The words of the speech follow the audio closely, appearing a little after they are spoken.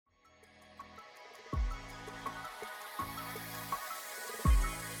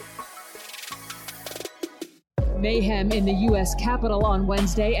Mayhem in the U.S. Capitol on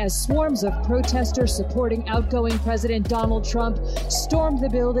Wednesday as swarms of protesters supporting outgoing President Donald Trump stormed the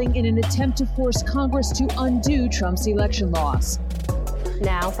building in an attempt to force Congress to undo Trump's election loss.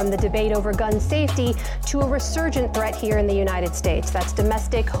 Now, from the debate over gun safety to a resurgent threat here in the United States. That's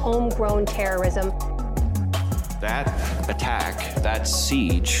domestic, homegrown terrorism. That attack, that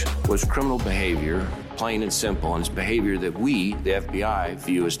siege, was criminal behavior, plain and simple, and it's behavior that we, the FBI,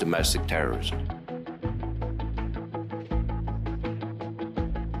 view as domestic terrorism.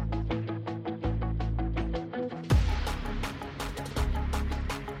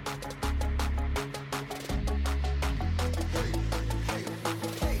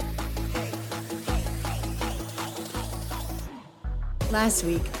 Last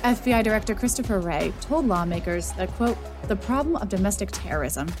week, FBI Director Christopher Wray told lawmakers that, quote, the problem of domestic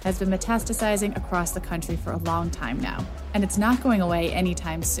terrorism has been metastasizing across the country for a long time now, and it's not going away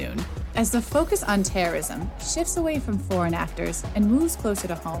anytime soon. As the focus on terrorism shifts away from foreign actors and moves closer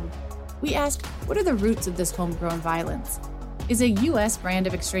to home, we asked, what are the roots of this homegrown violence? Is a U.S. brand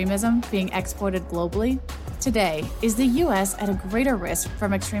of extremism being exported globally? Today, is the U.S. at a greater risk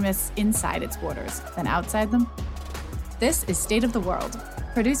from extremists inside its borders than outside them? This is State of the World,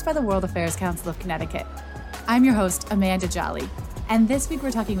 produced by the World Affairs Council of Connecticut. I'm your host, Amanda Jolly, and this week we're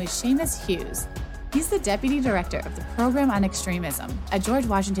talking with Seamus Hughes. He's the Deputy Director of the Program on Extremism at George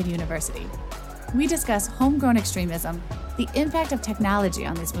Washington University. We discuss homegrown extremism, the impact of technology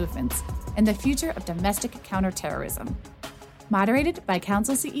on these movements, and the future of domestic counterterrorism. Moderated by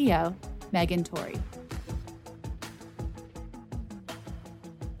Council CEO Megan Torrey.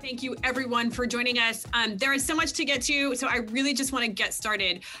 Thank you, everyone, for joining us. There is so much to get to, so I really just want to get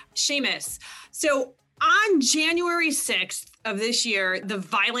started. Seamus, so on January 6th of this year, the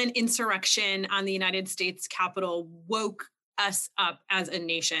violent insurrection on the United States Capitol woke us up as a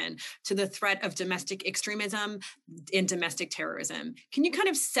nation to the threat of domestic extremism and domestic terrorism. Can you kind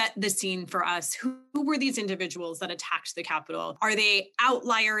of set the scene for us? Who were these individuals that attacked the Capitol? Are they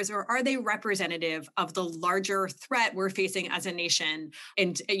outliers or are they representative of the larger threat we're facing as a nation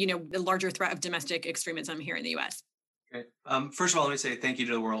and, the larger threat of domestic extremism here in the U.S.? Great. First of all, let me say thank you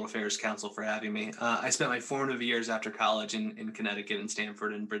to the World Affairs Council for having me. I spent my formative years after college in Connecticut and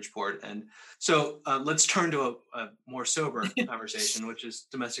Stanford and Bridgeport. And so let's turn to a more sober conversation, which is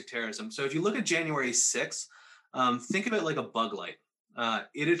domestic terrorism. So if you look at January 6th, think of it like a bug light.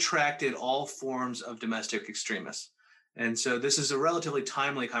 It attracted all forms of domestic extremists. And so this is a relatively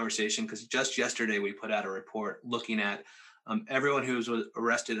timely conversation because just yesterday we put out a report looking at everyone who was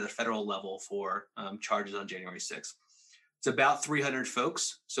arrested at a federal level for charges on January 6th. It's about 300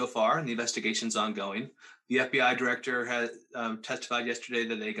 folks so far, and the investigation's ongoing. The FBI director has testified yesterday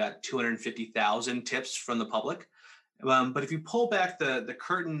that they got 250,000 tips from the public. But if you pull back the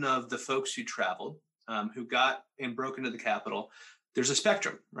curtain of the folks who traveled, who got and broke into the Capitol, there's a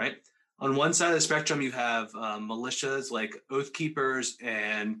spectrum, right? On one side of the spectrum, you have militias like Oath Keepers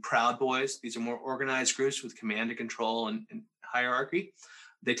and Proud Boys. These are more organized groups with command and control and hierarchy.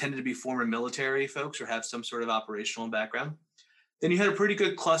 They tended to be former military folks or have some sort of operational background. Then you had a pretty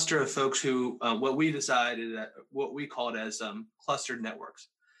good cluster of folks who, what we called as clustered networks.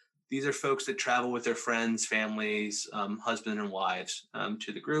 These are folks that travel with their friends, families, husband and wives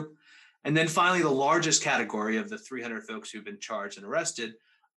to the group. And then finally, the largest category of the 300 folks who've been charged and arrested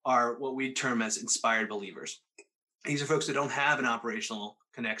are what we term as inspired believers. These are folks that don't have an operational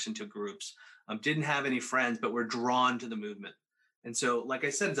connection to groups, didn't have any friends, but were drawn to the movement. And so, like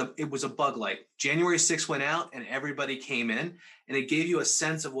I said, it was a bug light. January 6th went out and everybody came in, and it gave you a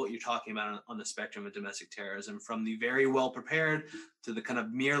sense of what you're talking about on the spectrum of domestic terrorism, from the very well prepared to the kind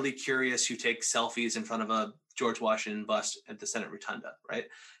of merely curious who take selfies in front of a George Washington bust at the Senate Rotunda, right?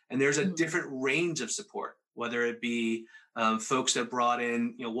 And there's a different range of support, whether it be folks that brought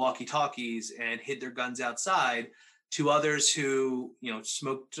in, walkie-talkies and hid their guns outside, to others who,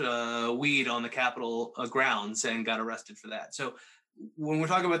 smoked weed on the Capitol grounds and got arrested for that. So when we're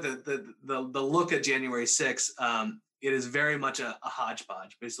talking about the look at January 6th, it is very much a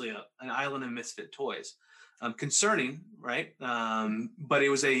hodgepodge, basically an island of misfit toys. Concerning, right? But it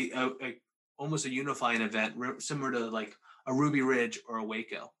was almost a unifying event, similar to like a Ruby Ridge or a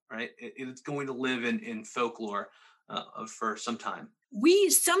Waco, right? It's going to live in folklore for some time. We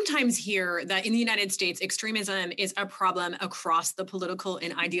sometimes hear that in the United States, extremism is a problem across the political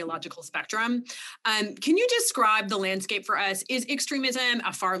and ideological spectrum. Can you describe the landscape for us? Is extremism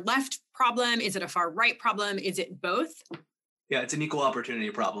a far left problem? Is it a far right problem? Is it both? Yeah, it's an equal opportunity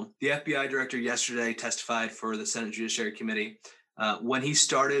problem. The FBI director yesterday testified for the Senate Judiciary Committee. When he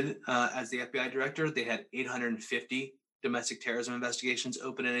started as the FBI director, they had 850 domestic terrorism investigations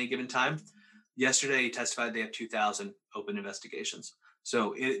open at any given time. Yesterday, he testified they have 2,000 open investigations.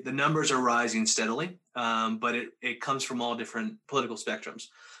 So the numbers are rising steadily, but it comes from all different political spectrums.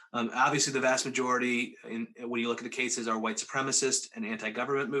 Obviously, the vast majority, when you look at the cases, are white supremacist and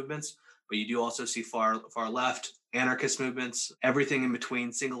anti-government movements, but you do also see far left anarchist movements, everything in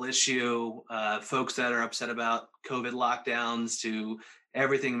between, single issue, folks that are upset about COVID lockdowns to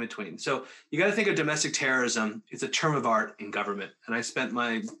everything in between. So you got to think of domestic terrorism. It's a term of art in government. And I spent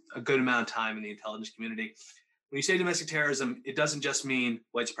a good amount of time in the intelligence community. When you say domestic terrorism, it doesn't just mean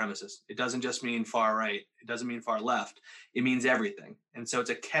white supremacists. It doesn't just mean far right. It doesn't mean far left. It means everything. And so it's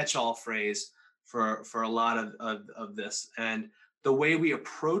a catch-all phrase for a lot of this. And the way we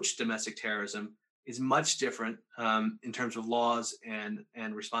approach domestic terrorism is much different in terms of laws and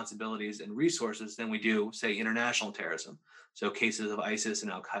responsibilities and resources than we do, say, international terrorism. So cases of ISIS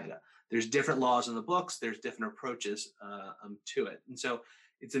and Al-Qaeda. There's different laws in the books. There's different approaches to it. And so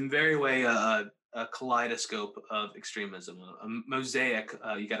it's in very way a kaleidoscope of extremism, a mosaic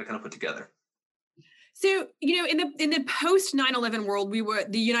you got to kind of put together. So, in the post 9/11 world,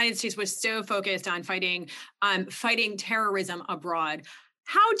 the United States was so focused on fighting terrorism abroad.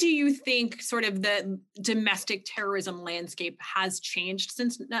 How do you think sort of the domestic terrorism landscape has changed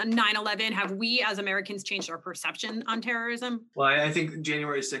since 9/11? Have we as Americans changed our perception on terrorism? Well, I think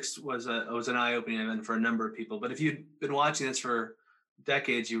January 6th was an eye-opening event for a number of people. But if you've been watching this for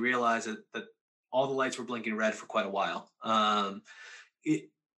decades, you realize that all the lights were blinking red for quite a while.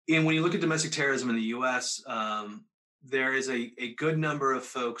 And when you look at domestic terrorism in the U.S., there is a good number of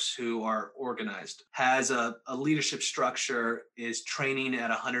folks who are organized, has a leadership structure, is training at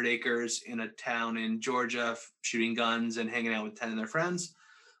 100 acres in a town in Georgia, shooting guns and hanging out with 10 of their friends.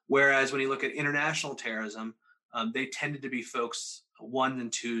 Whereas when you look at international terrorism, they tended to be folks, ones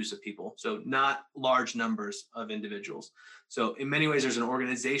and twos of people, so not large numbers of individuals. So in many ways, there's an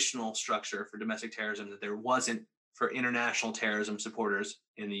organizational structure for domestic terrorism that there wasn't for international terrorism supporters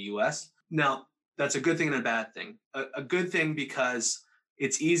in the U.S. Now, that's a good thing and a bad thing. A good thing because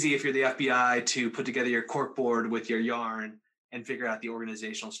it's easy if you're the FBI to put together your corkboard with your yarn and figure out the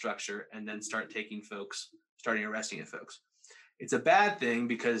organizational structure and then start arresting folks. It's a bad thing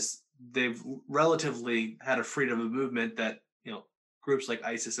because they've relatively had a freedom of movement that groups like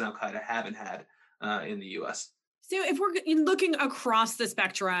ISIS and Al-Qaeda haven't had in the U.S. So if we're looking across the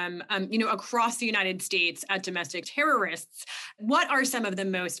spectrum, across the United States at domestic terrorists, what are some of the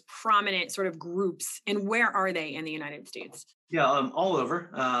most prominent sort of groups and where are they in the United States? Yeah, all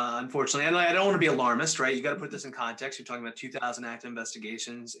over, unfortunately. And I don't want to be alarmist, right? You got to put this in context. You're talking about 2,000 active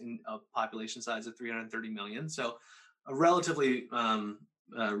investigations in a population size of 330 million. So a relatively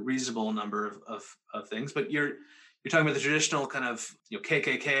reasonable number of things, but you're talking about the traditional kind of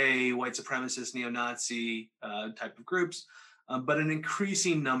KKK, white supremacist, neo-Nazi type of groups, but an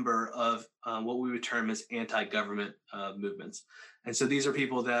increasing number of what we would term as anti-government movements. And so these are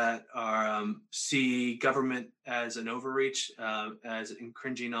people that see government as an overreach, as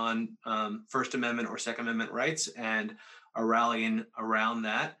infringing on First Amendment or Second Amendment rights, and are rallying around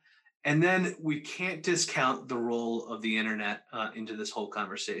that. And then we can't discount the role of the internet into this whole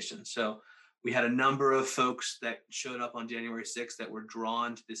conversation. So we had a number of folks that showed up on January 6th that were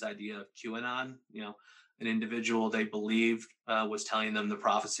drawn to this idea of QAnon. An individual they believed was telling them the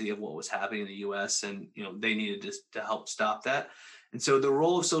prophecy of what was happening in the U.S. and they needed to help stop that. And so the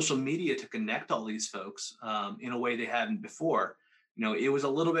role of social media to connect all these folks in a way they hadn't before. It was a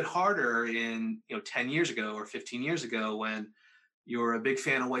little bit harder in 10 years ago or 15 years ago when you're a big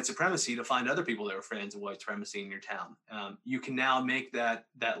fan of white supremacy to find other people that are fans of white supremacy in your town. You can now make that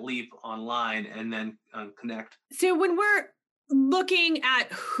leap online and then connect. So when we're looking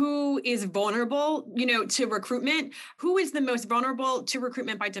at who is vulnerable, to recruitment, who is the most vulnerable to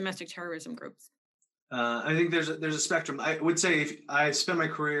recruitment by domestic terrorism groups? I think there's a spectrum. I would say if I spent my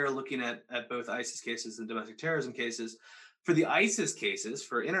career looking at both ISIS cases and domestic terrorism cases. For the ISIS cases,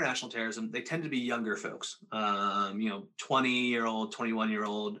 for international terrorism, they tend to be younger folks, 20-year-old,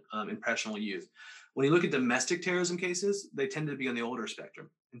 21-year-old, impressionable youth. When you look at domestic terrorism cases, they tend to be on the older spectrum.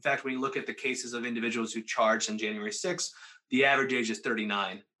 In fact, when you look at the cases of individuals who charged on January 6th, the average age is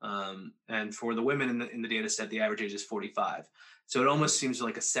 39. And for the women in the data set, the average age is 45. So it almost seems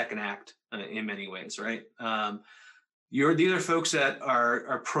like a second act in many ways, right? These are folks that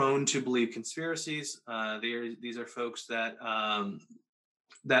are prone to believe conspiracies. These are folks that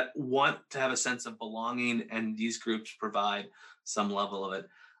want to have a sense of belonging, and these groups provide some level of it.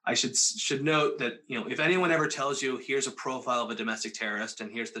 I should note that if anyone ever tells you here's a profile of a domestic terrorist and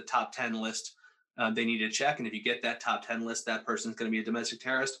here's the top 10 list they need to check, and if you get that top 10 list, that person's going to be a domestic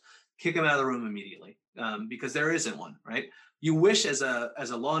terrorist. kick them out of the room immediately, because there isn't one, right? You wish as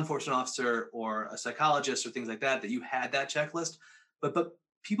a law enforcement officer or a psychologist or things like that you had that checklist, but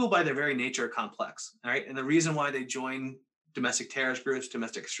people by their very nature are complex, all right? And the reason why they join domestic terrorist groups,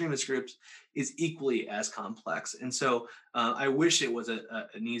 domestic extremist groups, is equally as complex. And so I wish it was an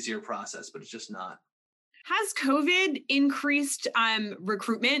easier process, but it's just not. Has COVID increased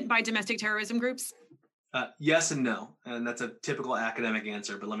recruitment by domestic terrorism groups? Yes and no. And that's a typical academic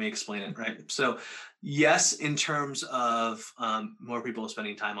answer, but let me explain it, right? So yes, in terms of more people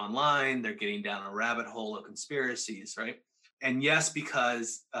spending time online, they're getting down a rabbit hole of conspiracies, right? And yes,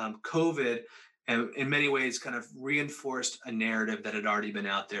 because COVID in many ways kind of reinforced a narrative that had already been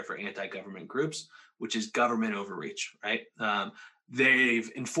out there for anti-government groups, which is government overreach, right?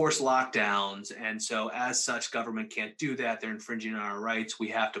 They've enforced lockdowns. And so as such, government can't do that. They're infringing on our rights. We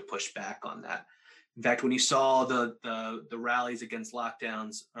have to push back on that. In fact, when you saw the rallies against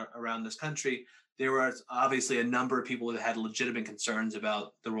lockdowns around this country, there was obviously a number of people that had legitimate concerns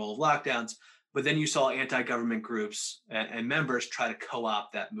about the role of lockdowns. But then you saw anti-government groups and members try to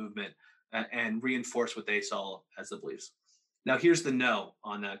co-opt that movement and reinforce what they saw as the beliefs. Now, here's the no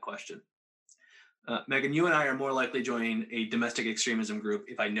on that question. Megan, you and I are more likely to join a domestic extremism group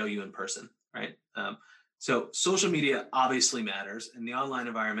if I know you in person, right? So social media obviously matters, and the online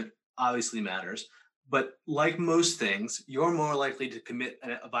environment obviously matters. But like most things, you're more likely to commit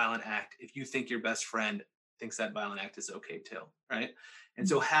a violent act if you think your best friend thinks that violent act is okay too, right? And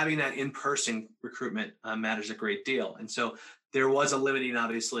so having that in-person recruitment matters a great deal. And so there was a limiting,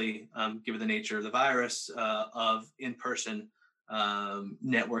 obviously, given the nature of the virus, of in-person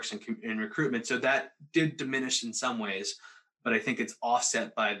networks and recruitment. So that did diminish in some ways, but I think it's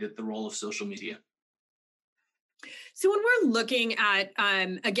offset by the role of social media. So when we're looking at,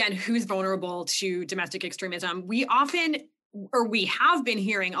 again, who's vulnerable to domestic extremism, we have been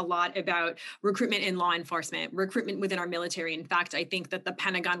hearing a lot about recruitment in law enforcement, recruitment within our military. In fact, I think that the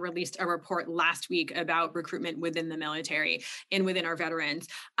Pentagon released a report last week about recruitment within the military and within our veterans.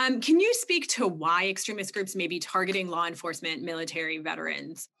 Can you speak to why extremist groups may be targeting law enforcement, military,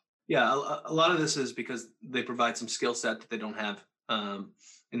 veterans? Yeah, a lot of this is because they provide some skill set that they don't have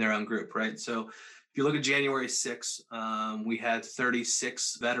in their own group, right? So if you look at January 6th, we had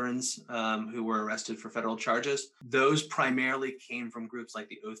 36 veterans who were arrested for federal charges. Those primarily came from groups like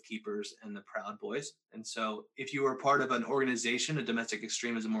the Oath Keepers and the Proud Boys. And so if you were part of an organization, a domestic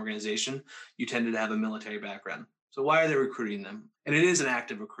extremism organization, you tended to have a military background. So why are they recruiting them? And it is an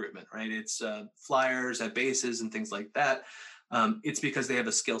active recruitment, right? It's flyers at bases and things like that. It's because they have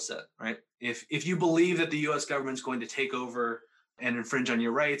a skill set, right? If you believe that the U.S. government is going to take over and infringe on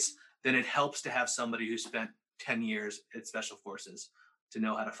your rights, then it helps to have somebody who spent 10 years at special forces to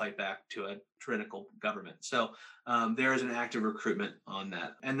know how to fight back to a tyrannical government. So there is an active recruitment on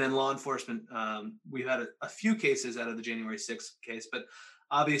that. And then law enforcement, we've had a few cases out of the January 6th case, but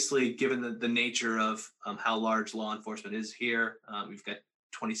obviously given the nature of how large law enforcement is here, we've got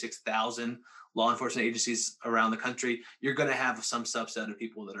 26,000 law enforcement agencies around the country. You're going to have some subset of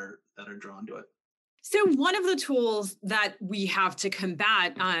people that are drawn to it. So one of the tools that we have to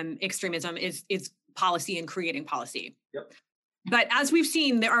combat extremism is policy and creating policy. Yep. But as we've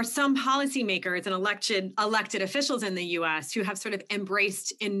seen, there are some policymakers and elected officials in the U.S. who have sort of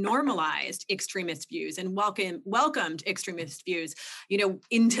embraced and normalized extremist views and welcomed extremist views,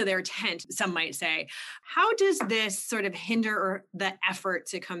 into their tent, some might say. How does this sort of hinder the effort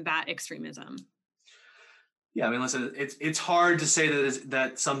to combat extremism? Yeah, I mean, listen, it's hard to say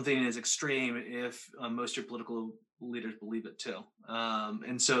that something is extreme if most of your political leaders believe it too.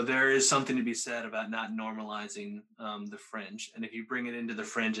 And so there is something to be said about not normalizing the fringe. And if you bring it into the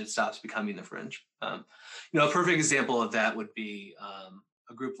fringe, it stops becoming the fringe. A perfect example of that would be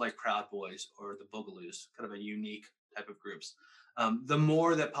a group like Proud Boys or the Boogaloos, kind of a unique type of groups. The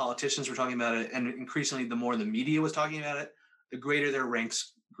more that politicians were talking about it, and increasingly the more the media was talking about it, the greater their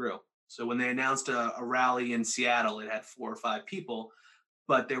ranks grew. So when they announced a rally in Seattle, it had 4 or 5 people,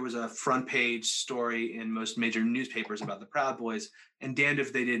 but there was a front page story in most major newspapers about the Proud Boys, and damned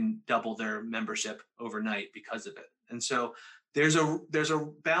if they didn't double their membership overnight because of it. And so there's a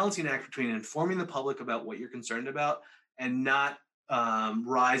balancing act between informing the public about what you're concerned about and not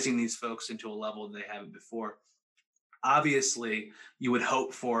rising these folks into a level they haven't before. Obviously, you would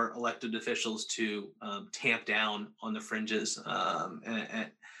hope for elected officials to tamp down on the fringes,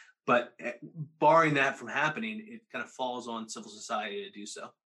 but barring that from happening, it kind of falls on civil society to do so.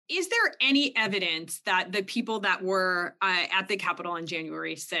 Is there any evidence that the people that were at the Capitol on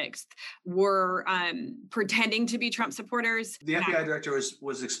January 6th were pretending to be Trump supporters? The FBI director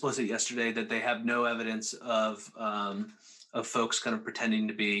was explicit yesterday that they have no evidence of of folks kind of pretending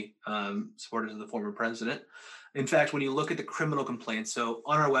to be supporters of the former president. In fact, when you look at the criminal complaints, so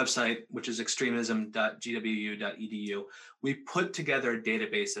on our website, which is extremism.gwu.edu, we put together a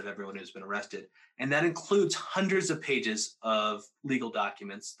database of everyone who's been arrested. And that includes hundreds of pages of legal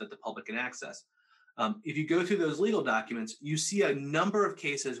documents that the public can access. If you go through those legal documents, you see a number of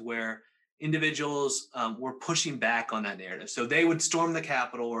cases where individuals were pushing back on that narrative. So they would storm the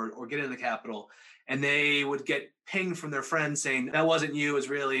Capitol or get in the Capitol, and they would get pinged from their friends saying, that wasn't you, it was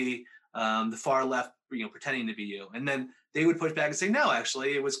really the far left, pretending to be you. And then they would push back and say, no,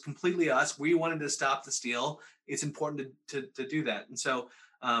 actually, it was completely us. We wanted to stop the steal. It's important to do that. And so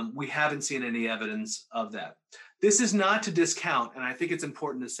we haven't seen any evidence of that. This is not to discount, and I think it's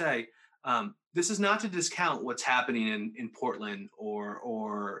important to say, this is not to discount what's happening in Portland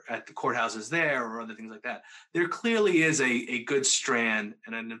or at the courthouses there or other things like that. There clearly is a good strand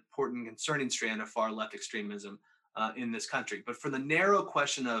and an important concerning strand of far left extremism in this country. But for the narrow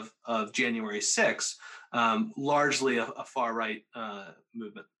question of January 6th, largely a far right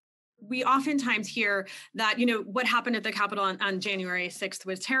movement. We oftentimes hear that, what happened at the Capitol on January 6th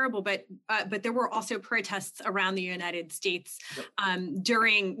was terrible, but there were also protests around the United States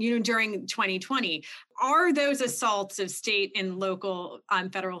during 2020. Are those assaults of state and local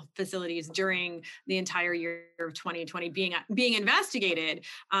federal facilities during the entire year of 2020 being investigated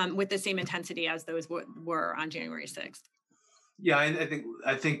with the same intensity as those were on January 6th? Yeah,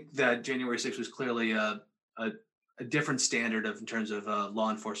 I think that January 6th was clearly a different standard in terms of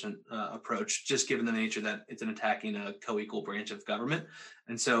law enforcement approach, just given the nature that it's an attacking a co-equal branch of government.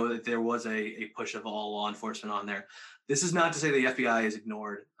 And so there was a push of all law enforcement on there. This is not to say the FBI has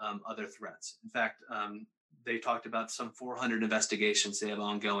ignored other threats. In fact, they talked about some 400 investigations they have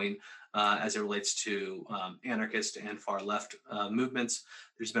ongoing as it relates to anarchist and far left movements.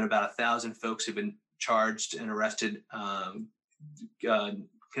 There's been about 1,000 folks who've been charged and arrested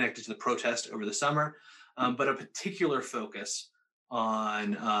connected to the protest over the summer. But a particular focus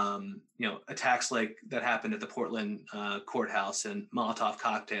on, attacks like that happened at the Portland courthouse and Molotov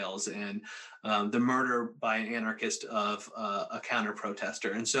cocktails and the murder by an anarchist of a counter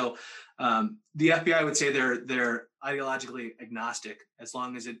protester. And so the FBI would say they're ideologically agnostic as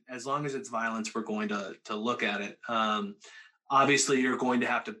long as it's violence. We're going to look at it. Obviously, you're going to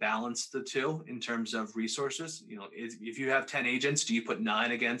have to balance the two in terms of resources. If you have 10 agents, do you put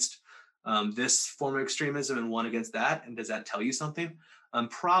 9 against this form of extremism and 1 against that? And does that tell you something?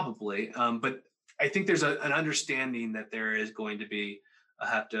 Probably. But I think there's an understanding that there is going to be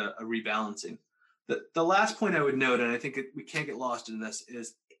a rebalancing. The last point I would note, and I think we can't get lost in this,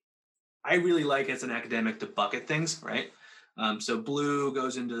 is I really like as an academic to bucket things, right? So blue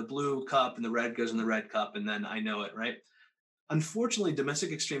goes into the blue cup and the red goes in the red cup, and then I know it, right? Unfortunately,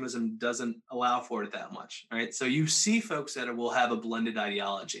 domestic extremism doesn't allow for it that much, right? So you see folks that will have a blended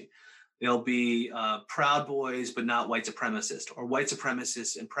ideology. They'll be Proud Boys, but not white supremacists, or white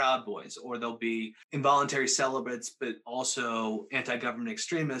supremacists and Proud Boys, or they'll be involuntary celibates, but also anti-government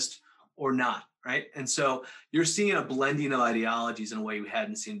extremists or not, right? And so you're seeing a blending of ideologies in a way we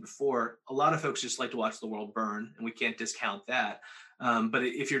hadn't seen before. A lot of folks just like to watch the world burn, and we can't discount that. But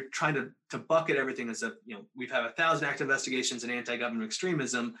if you're trying to bucket everything as we've had 1,000 active investigations in anti-government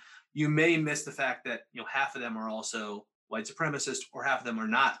extremism, you may miss the fact that half of them are also white supremacist, or half of them are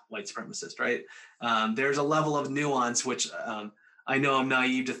not white supremacist, right? There's a level of nuance, which I know I'm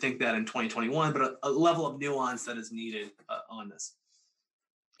naive to think that in 2021, but a level of nuance that is needed on this.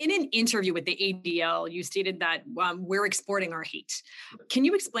 In an interview with the ADL, you stated that we're exporting our hate. Can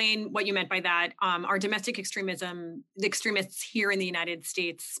you explain what you meant by that? Are domestic extremism, the extremists here in the United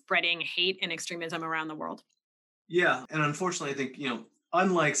States, spreading hate and extremism around the world? Yeah, and unfortunately, I think,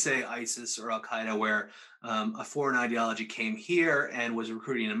 unlike, say, ISIS or Al-Qaeda, where a foreign ideology came here and was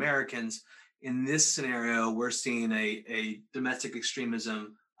recruiting Americans, in this scenario, we're seeing a domestic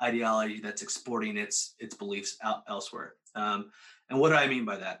extremism ideology that's exporting its beliefs out elsewhere. And what do I mean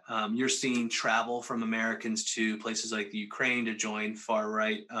by that? You're seeing travel from Americans to places like the Ukraine to join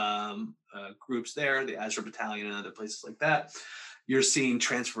far-right groups there, the Azov Battalion and other places like that. You're seeing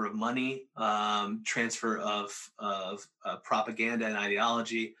transfer of money, transfer of propaganda and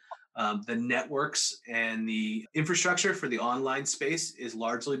ideology. The networks and the infrastructure for the online space is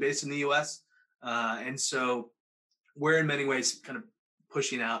largely based in the US. And so we're in many ways kind of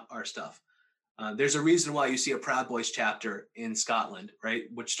pushing out our stuff. There's a reason why you see a Proud Boys chapter in Scotland, right,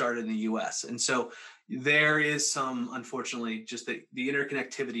 which started in the US. And so there is some, unfortunately, just the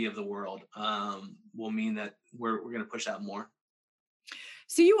interconnectivity of the world will mean that we're going to push out more.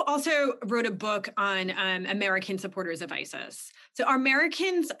 So you also wrote a book on American supporters of ISIS. So are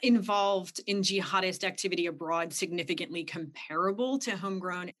Americans involved in jihadist activity abroad significantly comparable to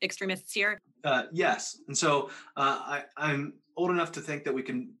homegrown extremists here? Yes. And so I'm old enough to think that we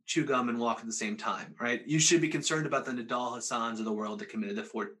can chew gum and walk at the same time, right? You should be concerned about the Nidal Hassans of the world that committed the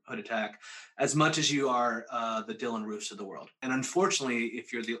Fort Hood attack as much as you are the Dylan Roofs of the world. And unfortunately,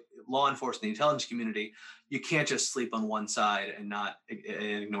 if you're the law enforcement, the intelligence community, you can't just sleep on one side and not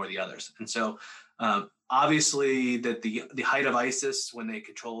ignore the others. And so obviously that the height of ISIS, when they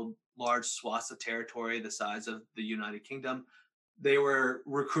controlled large swaths of territory the size of the United Kingdom, they were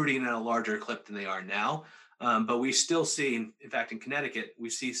recruiting at a larger clip than they are now. But we still see, in fact, in Connecticut, we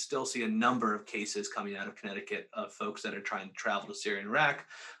still see a number of cases coming out of Connecticut of folks that are trying to travel to Syria and Iraq.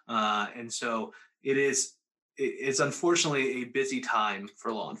 And so it's unfortunately a busy time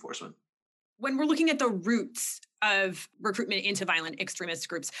for law enforcement. When we're looking at the roots of recruitment into violent extremist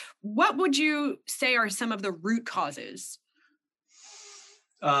groups, what would you say are some of the root causes?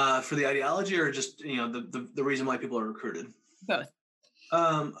 For the ideology, or just the reason why people are recruited? Both.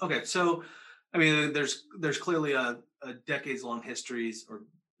 Okay, so I mean, there's clearly a decades-long histories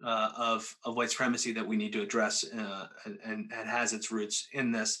of white supremacy that we need to address, and has its roots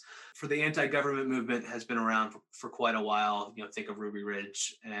in this. For the anti-government movement has been around for quite a while. Think of Ruby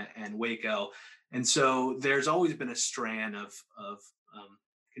Ridge and Waco, and so there's always been a strand of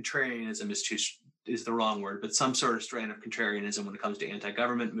contrarianism is the wrong word, but some sort of strand of contrarianism when it comes to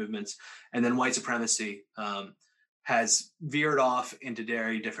anti-government movements, and then white supremacy has veered off into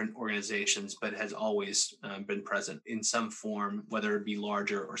very different organizations, but has always been present in some form, whether it be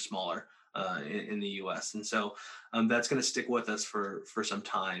larger or smaller in the U.S. And so that's going to stick with us for some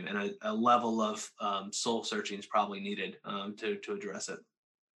time, and a level of soul searching is probably needed to address it.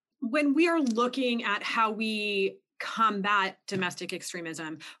 When we are looking at how we combat domestic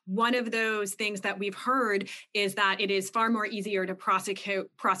extremism, one of those things that we've heard is that it is far more easier to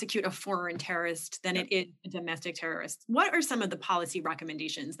prosecute a foreign terrorist than it is a domestic terrorist. What are some of the policy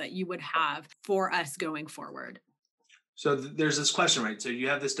recommendations that you would have for us going forward? So there's this question, right? So you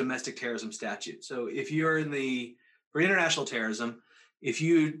have this domestic terrorism statute. So if you're for international terrorism, if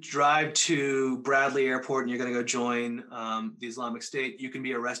you drive to Bradley Airport and you're going to go join the Islamic State, you can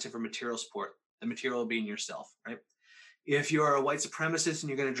be arrested for material support, the material being yourself, right? If you're a white supremacist and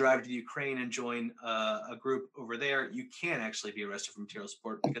you're going to drive to Ukraine and join a group over there, you can't actually be arrested for material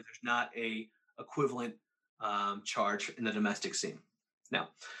support because there's not a equivalent charge in the domestic scene. Now,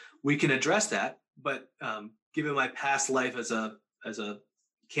 we can address that, but given my past life as a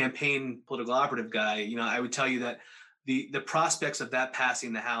campaign political operative guy, I would tell you that the prospects of that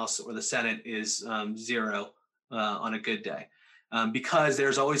passing the House or the Senate is zero on a good day, because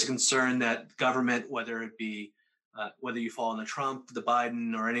there's always a concern that government, whether it be whether you fall on the Trump, the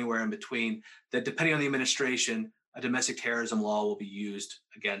Biden, or anywhere in between, that depending on the administration, a domestic terrorism law will be used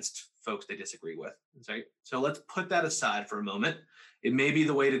against folks they disagree with. Right? So let's put that aside for a moment. It may be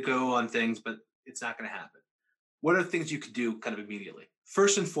the way to go on things, but it's not going to happen. What are the things you could do kind of immediately?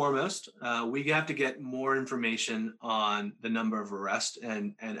 First and foremost, we have to get more information on the number of arrests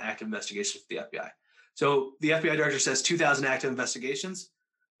and active investigations for the FBI. So the FBI director says 2,000 active investigations,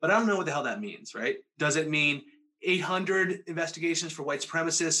 but I don't know what the hell that means, right? Does it mean 800 investigations for white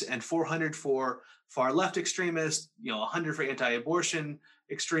supremacists and 400 for far left extremists, 100 for anti-abortion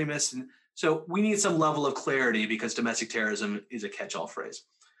extremists? And so we need some level of clarity, because domestic terrorism is a catch-all phrase.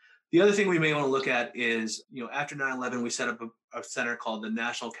 The other thing we may want to look at is, after 9/11, we set up a center called the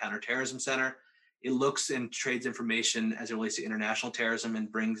National Counterterrorism Center. It looks and trades information as it relates to international terrorism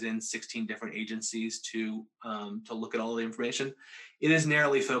and brings in 16 different agencies to look at all the information. It is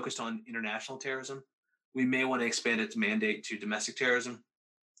narrowly focused on international terrorism. We may want to expand its mandate to domestic terrorism.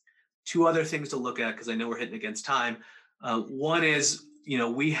 Two other things to look at, because I know we're hitting against time. One is,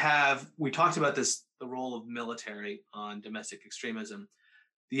 we talked about this, the role of military on domestic extremism.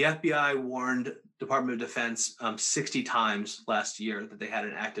 The FBI warned Department of Defense 60 times last year that they had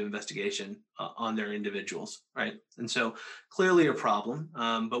an active investigation on their individuals, right? And so clearly a problem,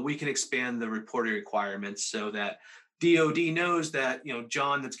 but we can expand the reporting requirements so that DOD knows that,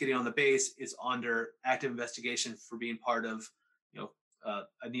 John that's getting on the base is under active investigation for being part of,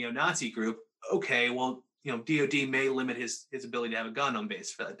 a neo-Nazi group. Okay, well, DOD may limit his ability to have a gun on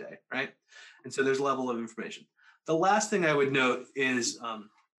base for that day, right? And so there's a level of information. The last thing I would note is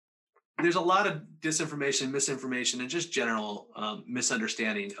there's a lot of disinformation, misinformation, and just general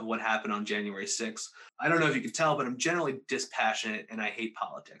misunderstanding of what happened on January 6th. I don't know if you can tell, but I'm generally dispassionate and I hate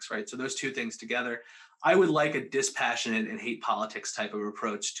politics, right? So those two things together, I would like a dispassionate and hate politics type of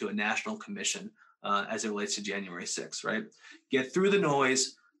approach to a national commission as it relates to January 6th, right? Get through the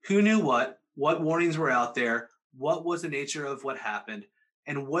noise. Who knew what warnings were out there? What was the nature of what happened?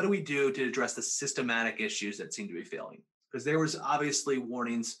 And what do we do to address the systematic issues that seem to be failing? Because there was obviously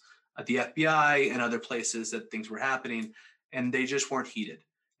warnings at the FBI and other places that things were happening, and they just weren't heeded.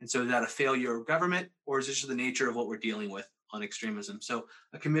 And so is that a failure of government, or is this just the nature of what we're dealing with on extremism? So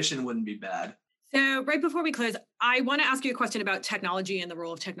a commission wouldn't be bad. So right before we close, I want to ask you a question about technology and the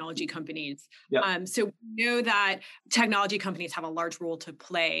role of technology companies. Yep. So we know that technology companies have a large role to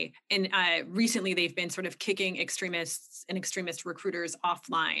play. And recently they've been sort of kicking extremists and extremist recruiters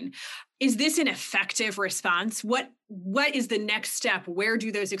offline. Is this an effective response? What is the next step? Where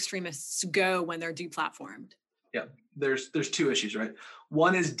do those extremists go when they're deplatformed? Yeah, there's two issues, right?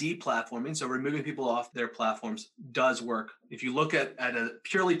 One is deplatforming. So removing people off their platforms does work. If you look at a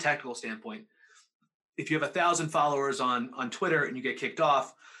purely technical standpoint, if you have 1,000 followers on Twitter and you get kicked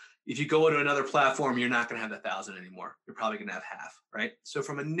off, if you go to another platform, you're not going to have 1,000 anymore. You're probably going to have half, right? So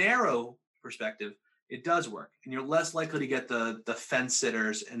from a narrow perspective, it does work. And you're less likely to get the fence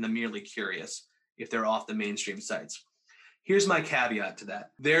sitters and the merely curious if they're off the mainstream sites. Here's my caveat to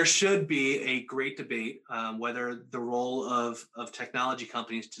that. There should be a great debate whether the role of technology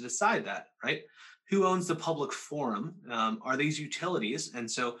companies to decide that, right? Who owns the public forum? Are these utilities?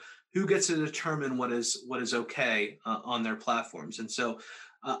 And so who gets to determine what is okay on their platforms? And so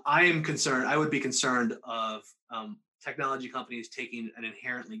I would be concerned of technology companies taking an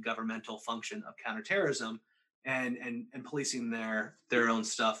inherently governmental function of counterterrorism and policing their own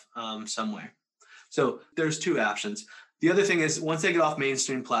stuff some way. So there's two options. The other thing is, once they get off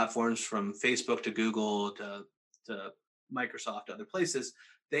mainstream platforms from Facebook to Google to Microsoft, other places,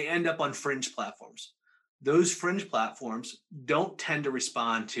 they end up on fringe platforms. Those fringe platforms don't tend to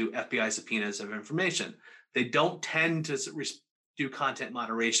respond to FBI subpoenas of information. They don't tend to do content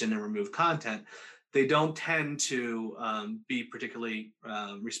moderation and remove content. They don't tend to be particularly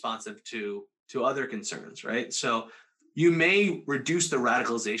responsive to other concerns, right? So you may reduce the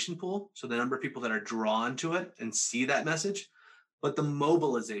radicalization pool, so the number of people that are drawn to it and see that message, but the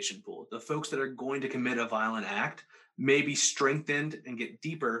mobilization pool, the folks that are going to commit a violent act, may be strengthened and get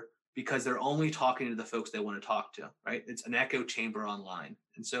deeper because they're only talking to the folks they want to talk to, right? It's an echo chamber online.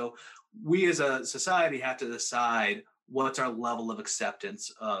 And so we as a society have to decide what's our level of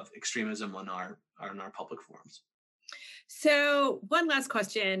acceptance of extremism on our public forums. So one last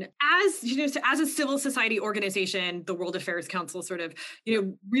question, as a civil society organization, the World Affairs Council sort of,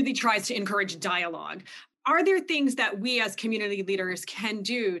 really tries to encourage dialogue. Are there things that we as community leaders can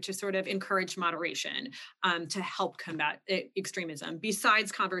do to sort of encourage moderation, to help combat extremism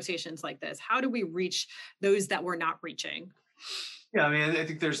besides conversations like this? How do we reach those that we're not reaching? Yeah, I mean, I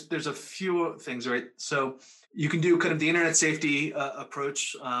think there's a few things, right? So you can do kind of the internet safety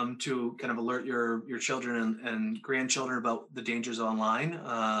approach to kind of alert your children and grandchildren about the dangers online.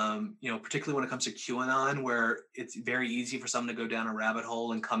 Particularly when it comes to QAnon, where it's very easy for someone to go down a rabbit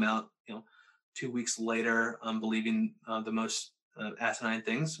hole and come out, 2 weeks later, believing the most asinine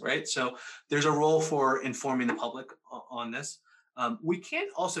things, right? So there's a role for informing the public on this. We can't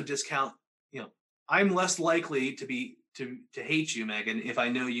also discount, I'm less likely to hate you, Megan, if I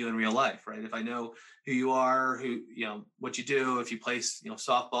know you in real life, right? If I know who you are, what you do, if you play,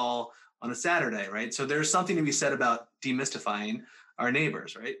 softball on a Saturday, right? So there's something to be said about demystifying our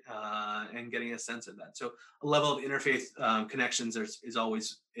neighbors, right? And getting a sense of that. So a level of interfaith connections is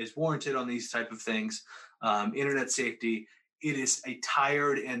always warranted on these type of things. Internet safety, it is a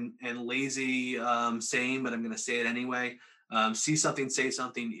tired and lazy saying, but I'm going to say it anyway. See something, say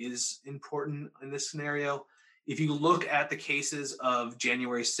something is important in this scenario. If you look at the cases of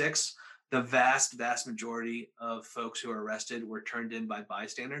January 6th, the vast majority of folks who are arrested were turned in by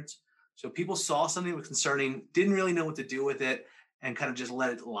bystanders. So people saw something that was concerning, didn't really know what to do with it, and kind of just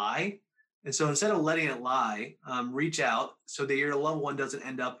let it lie. And so instead of letting it lie, reach out so that your loved one doesn't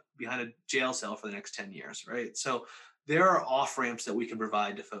end up behind a jail cell for the next 10 years, right? So there are off-ramps that we can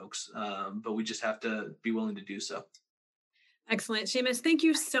provide to folks, but we just have to be willing to do so. Excellent. Seamus, thank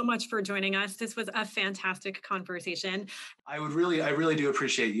you so much for joining us. This was a fantastic conversation. I really do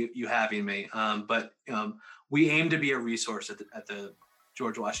appreciate you having me. But we aim to be a resource at the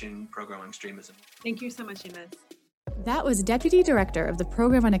George Washington Program on Extremism. Thank you so much, Seamus. That was Deputy Director of the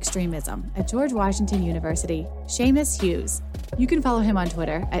Program on Extremism at George Washington University, Seamus Hughes. You can follow him on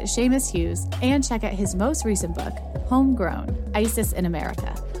Twitter at Seamus Hughes and check out his most recent book, Homegrown: ISIS in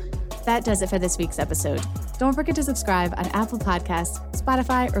America. That does it for this week's episode. Don't forget to subscribe on Apple Podcasts,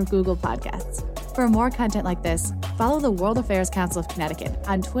 Spotify, or Google Podcasts. For more content like this, follow the World Affairs Council of Connecticut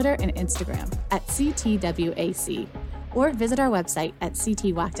on Twitter and Instagram at CTWAC, or visit our website at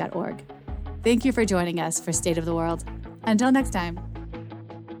ctwac.org. Thank you for joining us for State of the World. Until next time.